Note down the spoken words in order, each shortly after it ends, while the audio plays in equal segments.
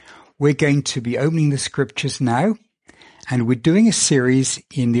We're going to be opening the scriptures now, and we're doing a series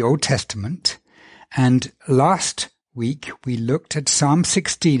in the Old Testament. And last week we looked at Psalm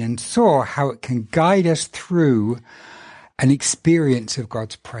 16 and saw how it can guide us through an experience of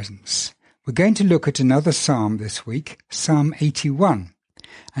God's presence. We're going to look at another psalm this week, Psalm 81.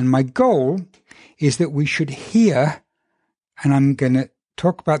 And my goal is that we should hear, and I'm going to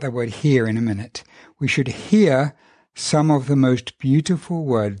talk about that word hear in a minute, we should hear some of the most beautiful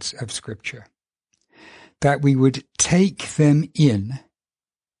words of Scripture, that we would take them in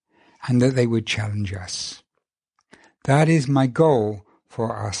and that they would challenge us. That is my goal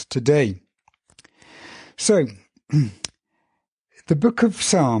for us today. So, the book of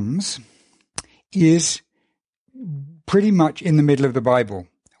Psalms is pretty much in the middle of the Bible.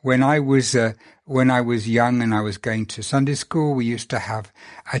 When I was young and I was going to Sunday school, we used to have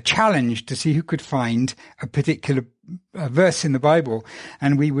a challenge to see who could find a particular verse in the Bible,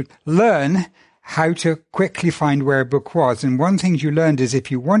 and we would learn how to quickly find where a book was. And one thing you learned is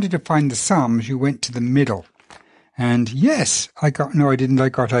if you wanted to find the Psalms, you went to the middle. And yes, I got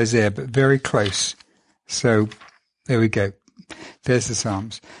Isaiah, but very close. So there we go. There's the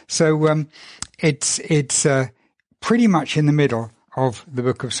Psalms. So it's pretty much in the middle of the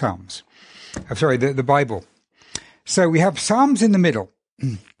book of Psalms. The Bible. So we have Psalms in the middle.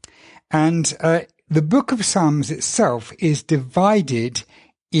 And the book of Psalms itself is divided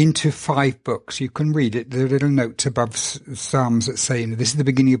into 5 books. You can read it. There are little notes above Psalms that say, this is the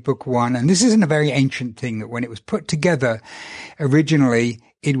beginning of book 1. And this isn't a very ancient thing, that when it was put together, originally,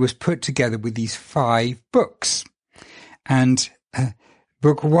 it was put together with these 5 books. And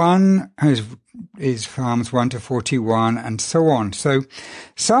book 1 is Psalms 1 to 41 and so on. So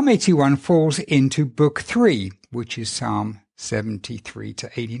Psalm 81 falls into book 3, which is Psalm 73 to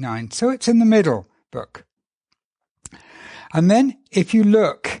 89. So it's in the middle book. And then if you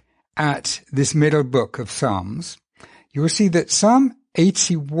look at this middle book of Psalms, you will see that Psalm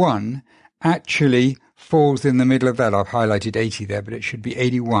 81 actually falls in the middle of that. I've highlighted 80 there, but it should be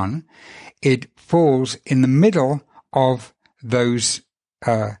 81. It falls in the middle of those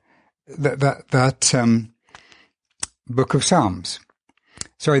that book of Psalms.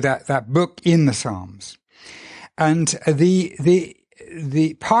 Sorry, that book in the Psalms. And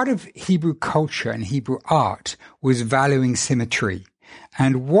the part of Hebrew culture and Hebrew art was valuing symmetry.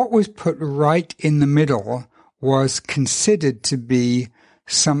 And what was put right in the middle was considered to be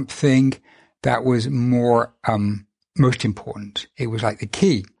something that was more most important. It was like the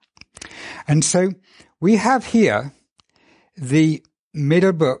key. And so we have here the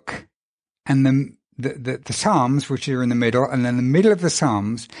middle book and the Psalms, which are in the middle, and then the middle of the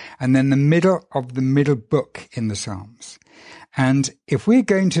Psalms, and then the middle of the middle book in the Psalms. And if we're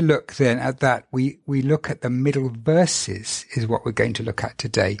going to look then at that, we look at the middle verses is what we're going to look at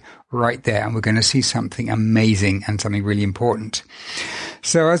today, right there. And we're going to see something amazing and something really important.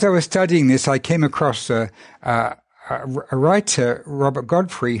 So as I was studying this, I came across a writer, Robert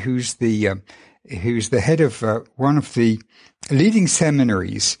Godfrey, who's the head of one of the leading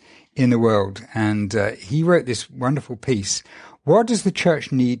seminaries in the world. And he wrote this wonderful piece. What does the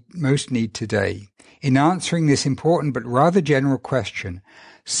church most need today? In answering this important but rather general question,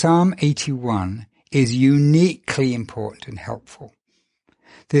 Psalm 81 is uniquely important and helpful.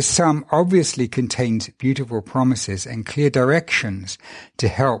 This psalm obviously contains beautiful promises and clear directions to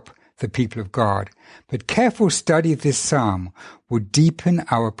help the people of God, but careful study of this psalm will deepen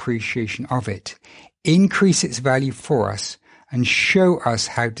our appreciation of it, increase its value for us, and show us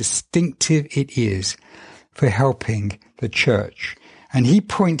how distinctive it is for helping the church. And he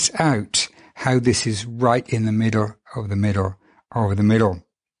points out how this is right in the middle of the middle of the middle.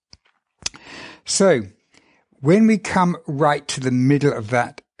 So, when we come right to the middle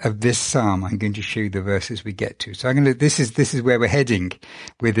of this psalm, I'm going to show you the verses we get to. So this is where we're heading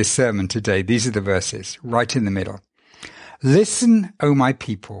with this sermon today. These are the verses, right in the middle. Listen, O my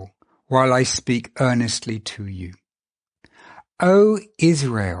people, while I speak earnestly to you. O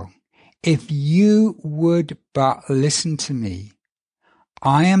Israel, if you would but listen to me,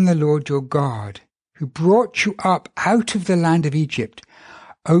 I am the Lord your God, who brought you up out of the land of Egypt.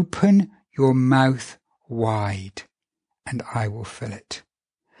 Open your mouth wide, and I will fill it.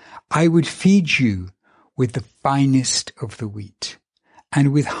 I would feed you with the finest of the wheat,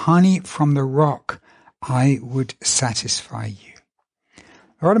 and with honey from the rock I would satisfy you.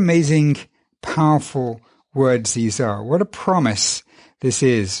 What amazing, powerful words these are. What a promise this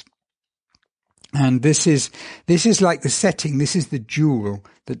is. And this is like the setting. This is the jewel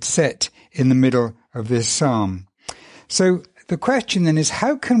that's set in the middle of this psalm. So the question then is,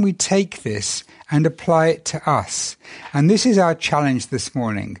 how can we take this and apply it to us? And this is our challenge this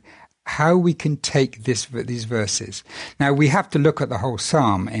morning. how we can take these verses. Now, we have to look at the whole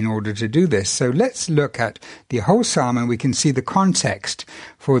psalm in order to do this. So let's look at the whole psalm and we can see the context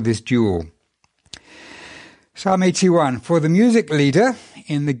for this duel. Psalm 81, for the music leader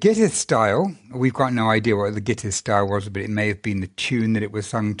in the Gittith style, we've got no idea what the Gittith style was, but it may have been the tune that it was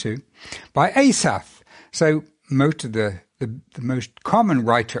sung to, by Asaph. So most of the most common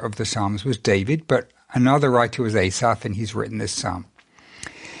writer of the Psalms was David, but another writer was Asaph, and he's written this psalm.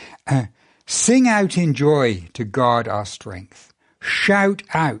 Sing out in joy to God our strength. Shout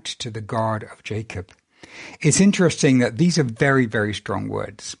out to the God of Jacob. It's interesting that these are very, very strong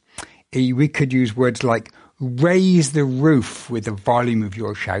words. We could use words like raise the roof with the volume of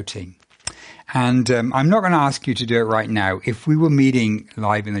your shouting. And I'm not going to ask you to do it right now. If we were meeting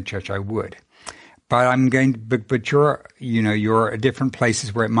live in the church, I would. But but you're at different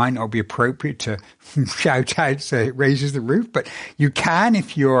places where it might not be appropriate to shout out so it raises the roof. But you can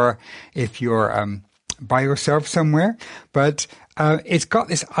if you're by yourself somewhere. But it's got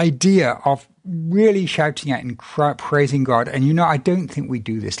this idea of really shouting out and praising God. And I don't think we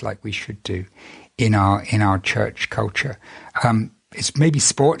do this like we should do in our church culture. It's maybe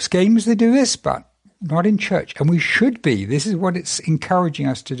sports games that do this, but not in church. And we should be. This is what it's encouraging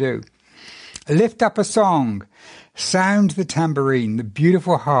us to do. Lift up a song, sound the tambourine, the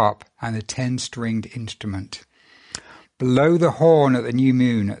beautiful harp, and the 10-stringed instrument. Blow the horn at the new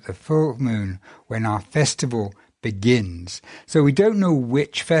moon, at the full moon, when our festival begins. So we don't know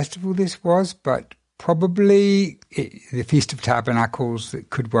which festival this was, but probably the Feast of Tabernacles.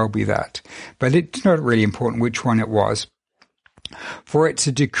 It could well be that. But it's not really important which one it was. For it's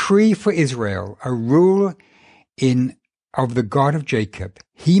a decree for Israel, a rule of the God of Jacob.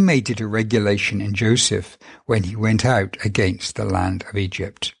 He made it a regulation in Joseph when he went out against the land of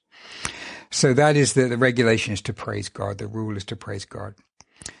Egypt. So that is the regulation is to praise God. The rule is to praise God.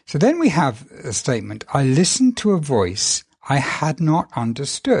 So then we have a statement, I listened to a voice I had not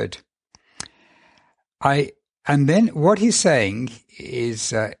understood. And then what he's saying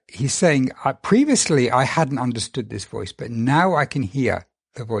is, previously I hadn't understood this voice, but now I can hear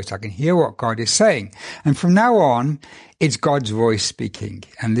the voice. I can hear what God is saying. And from now on, it's God's voice speaking.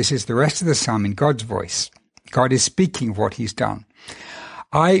 And this is the rest of the psalm in God's voice. God is speaking what he's done.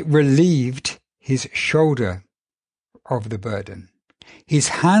 I relieved his shoulder of the burden. His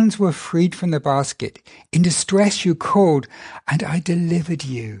hands were freed from the basket. In distress you called, and I delivered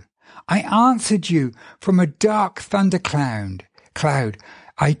you. I answered you from a dark thundercloud.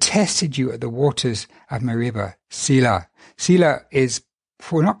 I tested you at the waters of Meribah. Selah. Selah is,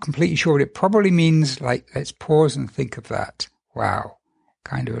 we're not completely sure, but it probably means like, let's pause and think of that. Wow.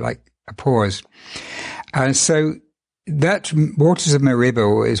 Kind of like a pause. So that waters of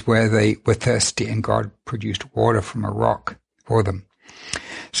Meribah is where they were thirsty and God produced water from a rock for them.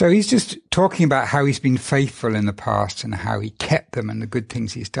 So he's just talking about how he's been faithful in the past and how he kept them and the good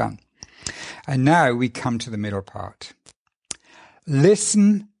things he's done. And now we come to the middle part.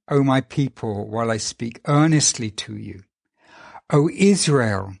 Listen, O my people, while I speak earnestly to you. O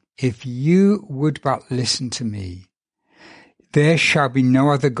Israel, if you would but listen to me. There shall be no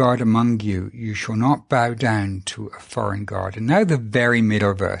other God among you. You shall not bow down to a foreign God. And now the very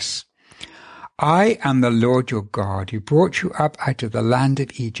middle verse. I am the Lord your God, who brought you up out of the land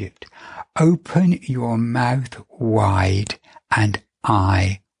of Egypt. Open your mouth wide, and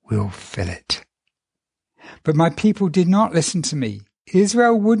I will fill it. But my people did not listen to me.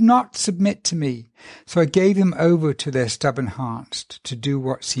 Israel would not submit to me. So I gave them over to their stubborn hearts to do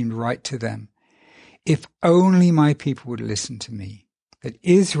what seemed right to them. If only my people would listen to me, that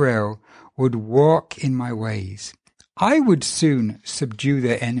Israel would walk in my ways, I would soon subdue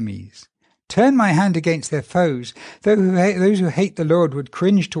their enemies. Turn my hand against their foes. Those who hate the Lord would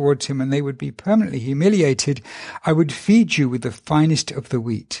cringe towards him, and they would be permanently humiliated. I would feed you with the finest of the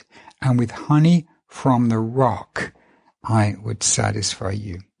wheat, and with honey from the rock I would satisfy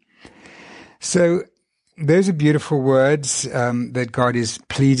you. So those are beautiful words that God is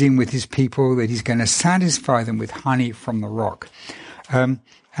pleading with his people, that he's going to satisfy them with honey from the rock. I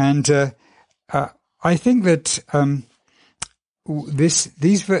think that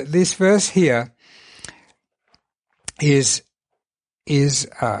this verse here is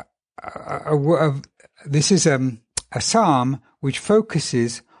a psalm which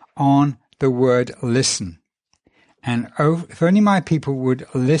focuses on the word listen. And if only my people would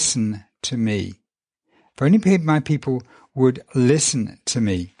listen to me. If only my people would listen to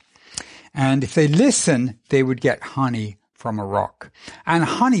me. And if they listen, they would get honey from a rock. And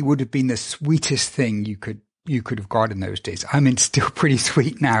honey would have been the sweetest thing you could you could have got in those days. I mean, it's still pretty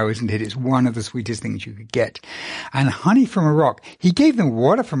sweet now, isn't it? It's one of the sweetest things you could get. And honey from a rock. He gave them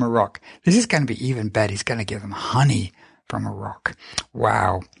water from a rock. This is going to be even better. He's going to give them honey from a rock.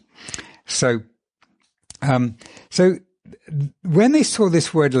 Wow. So when they saw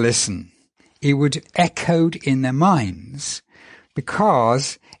this word listen, it would echoed in their minds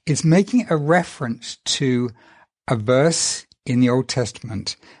because it's making a reference to a verse in the Old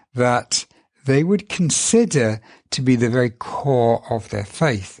Testament that they would consider to be the very core of their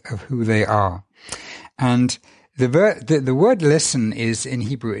faith, of who they are. And the word listen is in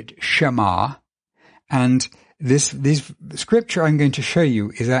Hebrew Shema, and this scripture I'm going to show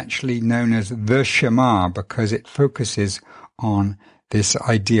you is actually known as the Shema because it focuses on this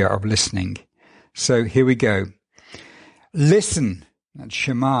idea of listening. So here we go. Listen, that's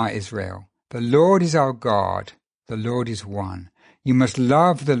Shema Israel. The Lord is our God. The Lord is one. You must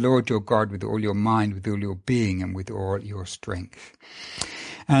love the Lord your God with all your mind, with all your being, and with all your strength.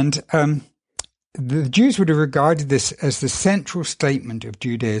 And the Jews would have regarded this as the central statement of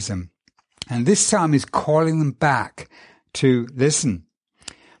Judaism. And this psalm is calling them back to listen.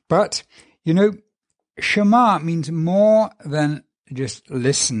 But, Shema means more than just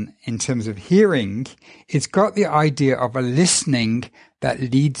listen in terms of hearing. It's got the idea of a listening that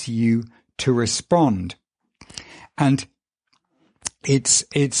leads you to respond. And it's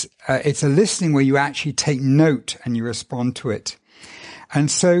a listening where you actually take note and you respond to it.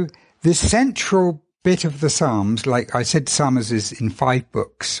 And so the central bit of the Psalms, like I said, Psalms is in 5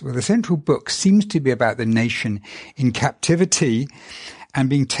 books. Well, the central book seems to be about the nation in captivity and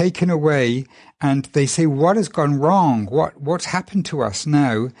being taken away. And they say, what has gone wrong? What's happened to us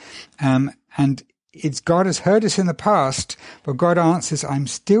now? And it's God has heard us in the past, but God answers, I'm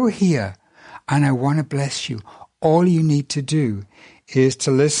still here and I want to bless you. All you need to do is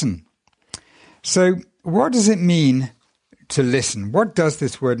to listen. So what does it mean to listen? What does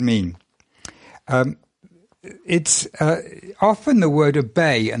this word mean? It's often the word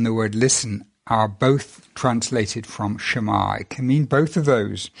obey and the word listen are both translated from Shema. It can mean both of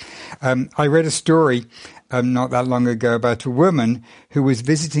those. I read a story not that long ago about a woman who was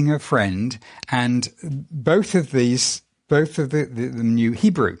visiting her friend, and both of them knew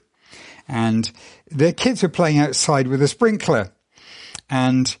Hebrew. And their kids were playing outside with a sprinkler.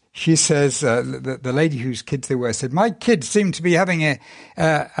 And she says, the lady whose kids they were said, my kids seem to be having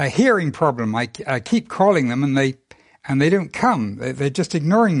a hearing problem. I keep calling them and they don't come. They're just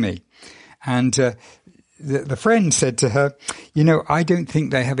ignoring me. And the friend said to her, I don't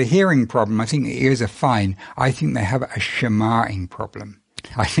think they have a hearing problem. I think the ears are fine. I think they have a shemaing problem.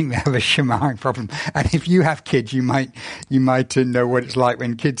 I think they have a shemaing problem. And if you have kids, you might know what it's like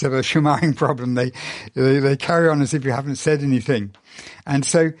when kids have a shemaing problem. They carry on as if you haven't said anything. And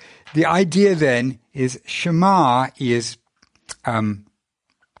so the idea then is Shema is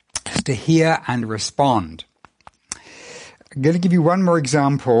to hear and respond. I'm going to give you one more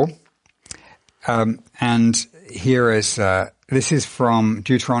example. And here is, this is from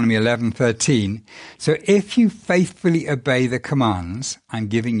Deuteronomy 11:13. So if you faithfully obey the commands I'm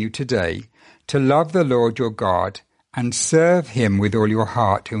giving you today to love the Lord your God and serve him with all your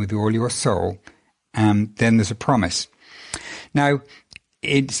heart and with all your soul, then there's a promise. Now,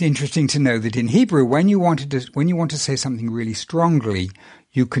 it's interesting to know that in Hebrew, when you want to say something really strongly,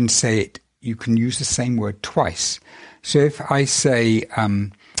 you can say it, you can use the same word twice. So if I say,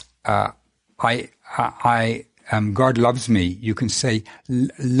 God loves me, you can say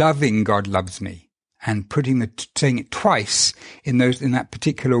loving God loves me, and saying it twice in that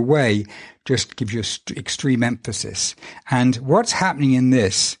particular way just gives you extreme emphasis. And what's happening in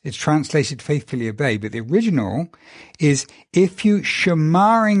this, it's translated faithfully obey, but the original is if you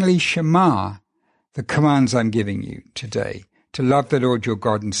shemaringly shema the commands I'm giving you today, to love the Lord your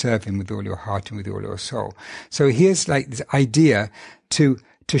God and serve him with all your heart and with all your soul. So here's like this idea to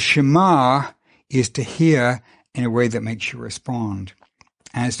shema is to hear in a way that makes you respond.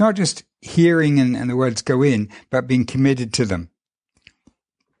 And it's not just hearing and the words go in, but being committed to them.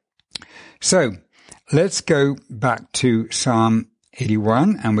 So let's go back to Psalm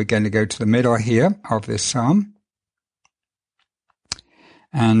 81, and we're going to go to the middle here of this psalm.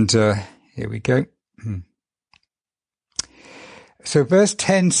 And here we go. So verse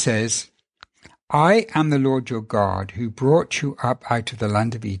 10 says, I am the Lord your God who brought you up out of the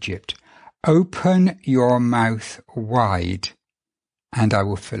land of Egypt. Open your mouth wide, and I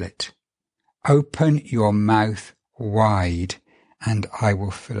will fill it. Open your mouth wide, and I will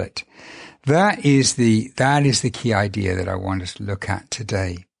fill it. That is the key idea that I want us to look at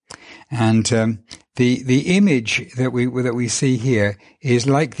today. And the image that we see here is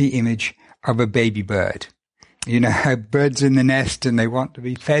like the image of a baby bird. You know how birds in the nest and they want to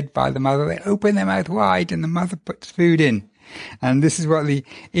be fed by the mother, they open their mouth wide and the mother puts food in. And this is what the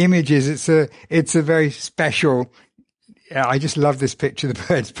image is. It's a very special, I just love this picture of the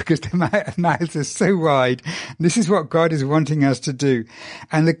birds because their mouths are so wide. This is what God is wanting us to do.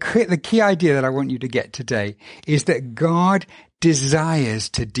 And the key idea that I want you to get today is that God desires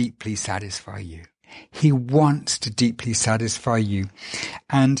to deeply satisfy you. He wants to deeply satisfy you.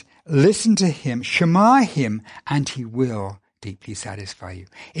 And listen to him, shema him, and he will deeply satisfy you.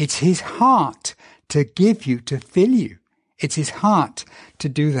 It's his heart to give you, to fill you. It's his heart to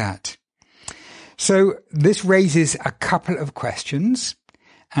do that. So this raises a couple of questions.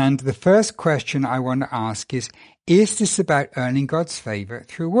 And the first question I want to ask is this about earning God's favor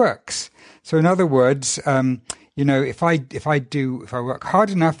through works? So in other words, if I work hard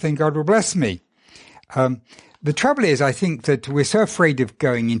enough, then God will bless me. The trouble is, I think that we're so afraid of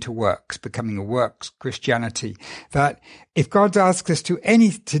going into works, becoming a works Christianity, that if God asks us to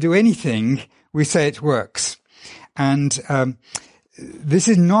do anything, we say it works. And this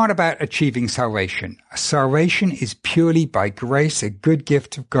is not about achieving salvation. Salvation is purely by grace, a good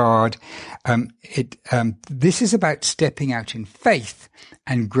gift of God. This is about stepping out in faith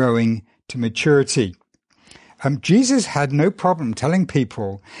and growing to maturity. Jesus had no problem telling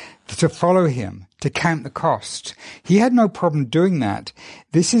people to follow him, to count the cost. He had no problem doing that.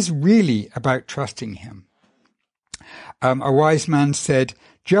 This is really about trusting him. A wise man said,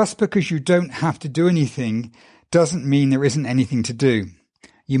 just because you don't have to do anything doesn't mean there isn't anything to do.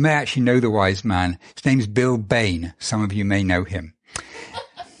 You may actually know the wise man. His name's Bill Bain. Some of you may know him.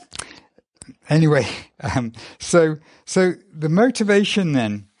 Anyway, so the motivation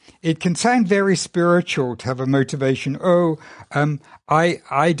then, it can sound very spiritual to have a motivation. I'm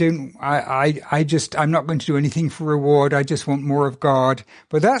not going to do anything for reward. I just want more of God.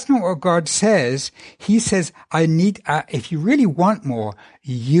 But that's not what God says. He says, if you really want more,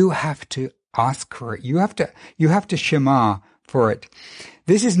 you have to ask for it. You have to shema for it.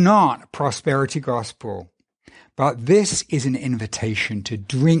 This is not a prosperity gospel, but this is an invitation to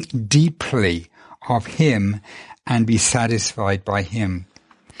drink deeply of him and be satisfied by him.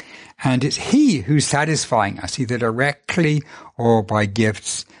 And it's he who's satisfying us, either directly or by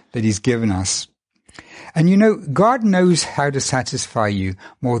gifts that he's given us. And God knows how to satisfy you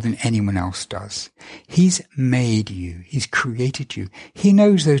more than anyone else does. He's made you. He's created you. He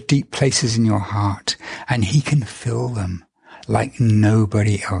knows those deep places in your heart, and he can fill them like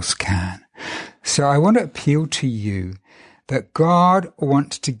nobody else can. So I want to appeal to you that God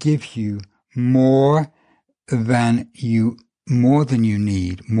wants to give you more than you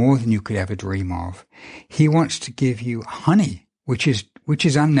need, more than you could ever dream of. He wants to give you honey, which is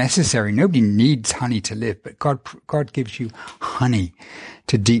unnecessary. Nobody needs honey to live, but God gives you honey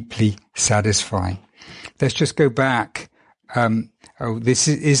to deeply satisfy. Let's just go back.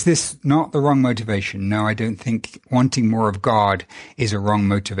 Is this not the wrong motivation? No, I don't think wanting more of God is a wrong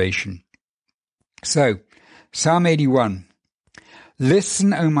motivation. So, Psalm 81.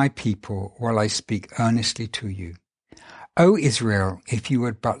 Listen, O my people, while I speak earnestly to you. O Israel, if you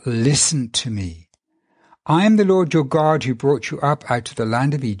would but listen to me. I am the Lord your God who brought you up out of the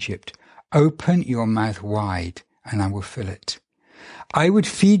land of Egypt. Open your mouth wide, and I will fill it. I would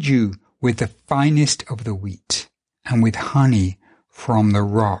feed you with the finest of the wheat, and with honey from the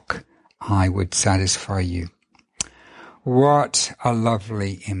rock I would satisfy you. What a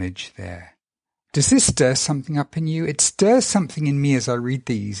lovely image there. Does this stir something up in you? It stirs something in me as I read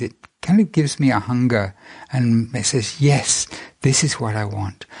these. It kind of gives me a hunger, and it says, yes, this is what I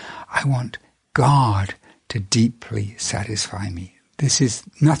want. I want God to deeply satisfy me.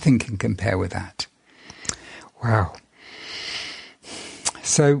 Nothing can compare with that. Wow.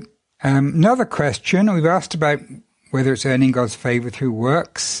 So, another question, we've asked about whether it's earning God's favor through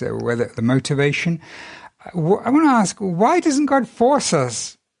works, or whether the motivation. I want to ask, why doesn't God force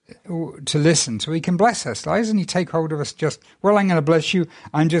us to listen so he can bless us? Why doesn't he take hold of us I'm going to bless you,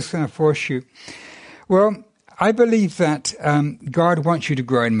 I'm just going to force you? Well, I believe that God wants you to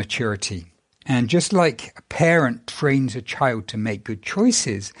grow in maturity. And just like a parent trains a child to make good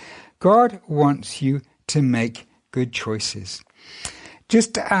choices, God wants you to make good choices.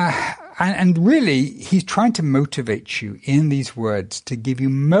 And really, he's trying to motivate you in these words to give you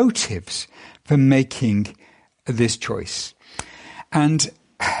motives for making this choice. And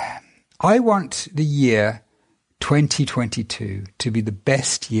I want the year 2022 to be the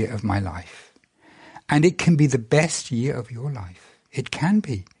best year of my life. And it can be the best year of your life. It can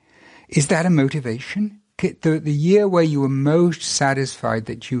be. Is that a motivation? The year where you were most satisfied,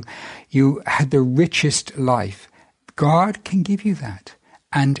 that you had the richest life, God can give you that.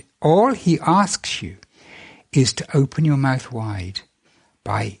 And all he asks you is to open your mouth wide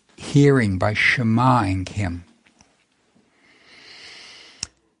by hearing, by shemaing him.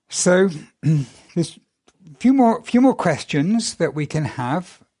 So there's a few more questions that we can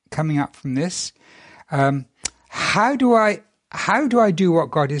have coming up from this. How do I do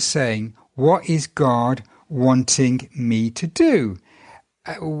what God is saying? What is God wanting me to do?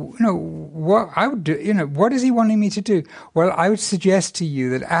 What I would do, what is he wanting me to do? Well, I would suggest to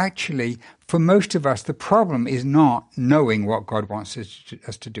you that actually, for most of us, the problem is not knowing what God wants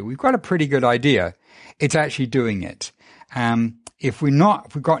us to do. We've got a pretty good idea. It's actually doing it. If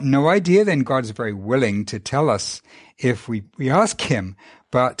we've got no idea, then God's very willing to tell us if we ask him.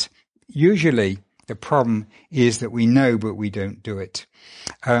 But usually the problem is that we know, but we don't do it.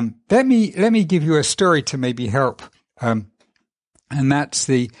 Let me give you a story to maybe help. And that's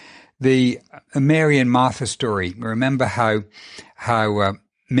the Mary and Martha story. Remember how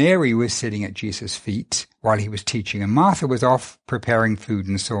Mary was sitting at Jesus' feet while he was teaching, and Martha was off preparing food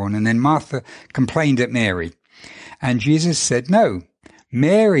and so on. And then Martha complained at Mary. And Jesus said, no,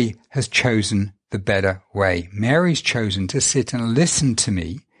 Mary has chosen the better way. Mary's chosen to sit and listen to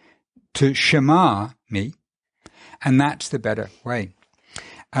me, to shema me, and that's the better way.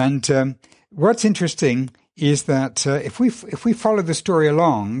 And what's interesting is that if we follow the story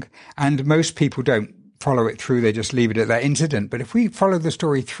along, and most people don't follow it through, they just leave it at that incident, but if we follow the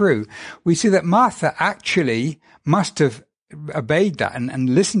story through, we see that Martha actually must have obeyed that and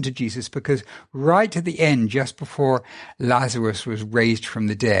listened to Jesus, because right at the end, just before Lazarus was raised from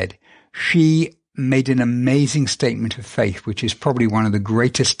the dead, she made an amazing statement of faith, which is probably one of the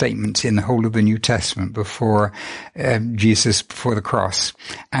greatest statements in the whole of the New Testament before before the cross.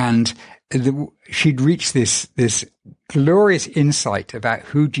 And she'd reached this glorious insight about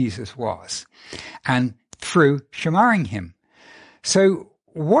who Jesus was, and through shemaing him. So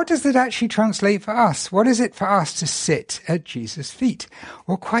what does that actually translate for us? What is it for us to sit at Jesus' feet?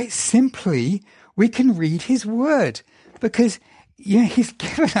 Well, quite simply, we can read his word, because he's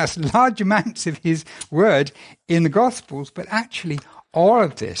given us large amounts of his word in the Gospels, but actually all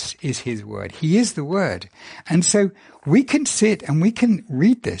of this is his word. He is the word. And so we can sit and we can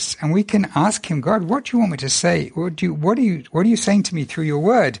read this and we can ask him, God, what do you want me to say? What are you saying to me through your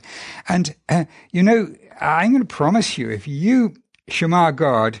word? And, I'm going to promise you, if you shema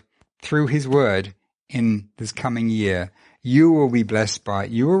God through his word in this coming year, you will be blessed by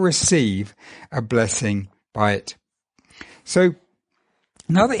it. You will receive a blessing by it. So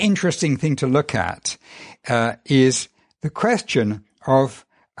another interesting thing to look at is the question of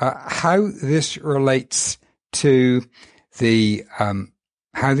how this relates to the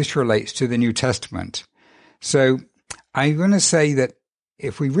New Testament. So I'm going to say that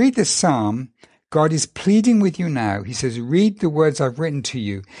if we read this psalm, God is pleading with you now. He says, read the words I've written to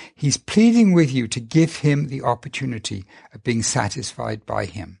you. He's pleading with you to give him the opportunity of being satisfied by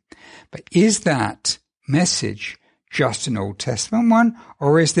him. But is that message just an Old Testament one,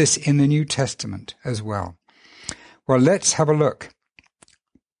 or is this in the New Testament as well? Well, let's have a look.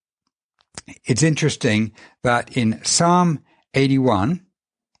 It's interesting that in Psalm 81,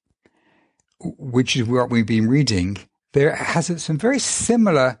 which is what we've been reading, there has some very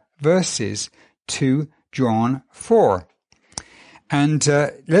similar verses to John 4. And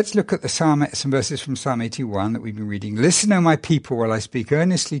let's look at some verses from Psalm 81 that we've been reading. Listen, O my people, while I speak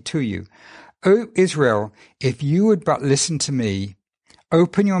earnestly to you. O Israel, if you would but listen to me,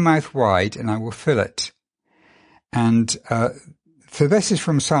 open your mouth wide and I will fill it. And so this is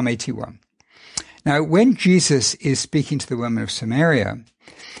from Psalm 81. Now, when Jesus is speaking to the woman of Samaria,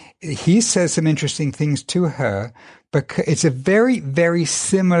 he says some interesting things to her, but it's a very, very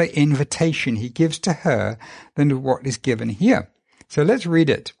similar invitation he gives to her than what is given here. So let's read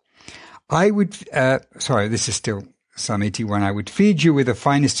it. This is still Psalm 81. I would feed you with the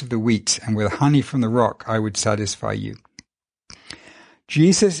finest of the wheat, and with honey from the rock I would satisfy you.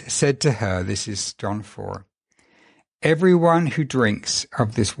 Jesus said to her, this is John 4, everyone who drinks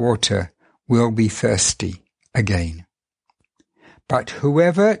of this water will be thirsty again. But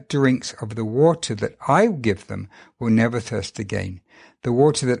whoever drinks of the water that I will give them will never thirst again. The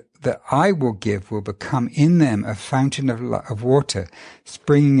water that I will give will become in them a fountain of water,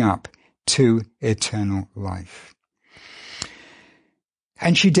 springing up to eternal life.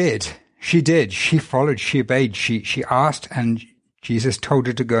 And she did. She followed, she obeyed, she asked, and Jesus told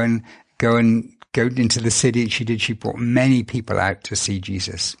her to go into the city. She did. She brought many people out to see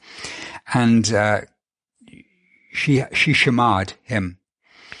Jesus. And she shemaed him.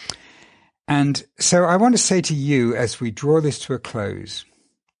 And so I want to say to you, as we draw this to a close,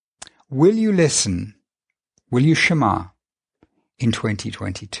 will you listen? Will you shema in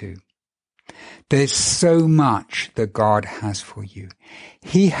 2022? There's so much that God has for you.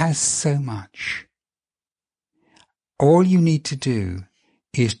 He has so much. All you need to do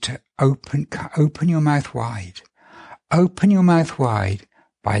is to open your mouth wide. Open your mouth wide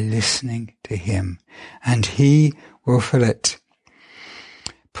by listening to him, and he will fill it.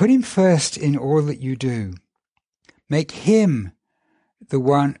 Put him first in all that you do. Make him the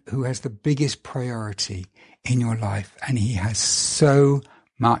one who has the biggest priority in your life, and he has so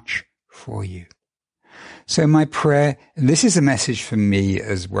much for you. So my prayer, and this is a message for me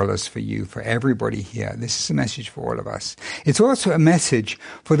as well as for you, for everybody here. This is a message for all of us. It's also a message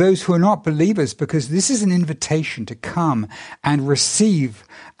for those who are not believers, because this is an invitation to come and receive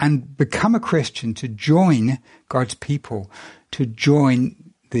and become a Christian, to join God's people, to join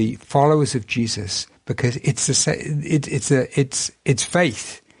the followers of Jesus, because it's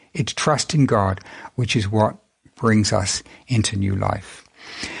faith, it's trust in God, which is what brings us into new life.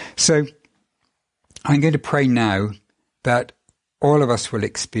 So I'm going to pray now that all of us will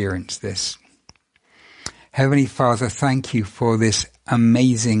experience this. Heavenly Father, thank you for this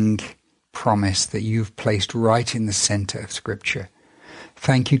amazing promise that you've placed right in the center of Scripture.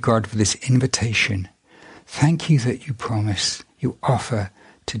 Thank you, God, for this invitation. Thank you that you promise, you offer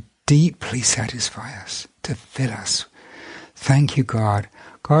to deeply satisfy us, to fill us. Thank you, God.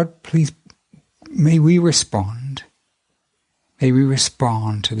 God, please, may we respond. May we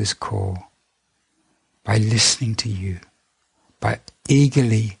respond to this call by listening to you, by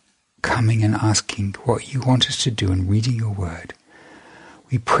eagerly coming and asking what you want us to do and reading your word.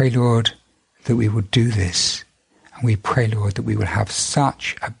 We pray, Lord, that we will do this. And we pray, Lord, that we will have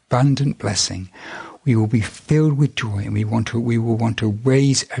such abundant blessing. We will be filled with joy, and we will want to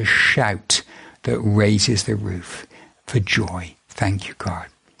raise a shout that raises the roof for joy. Thank you, God.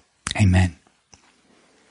 Amen.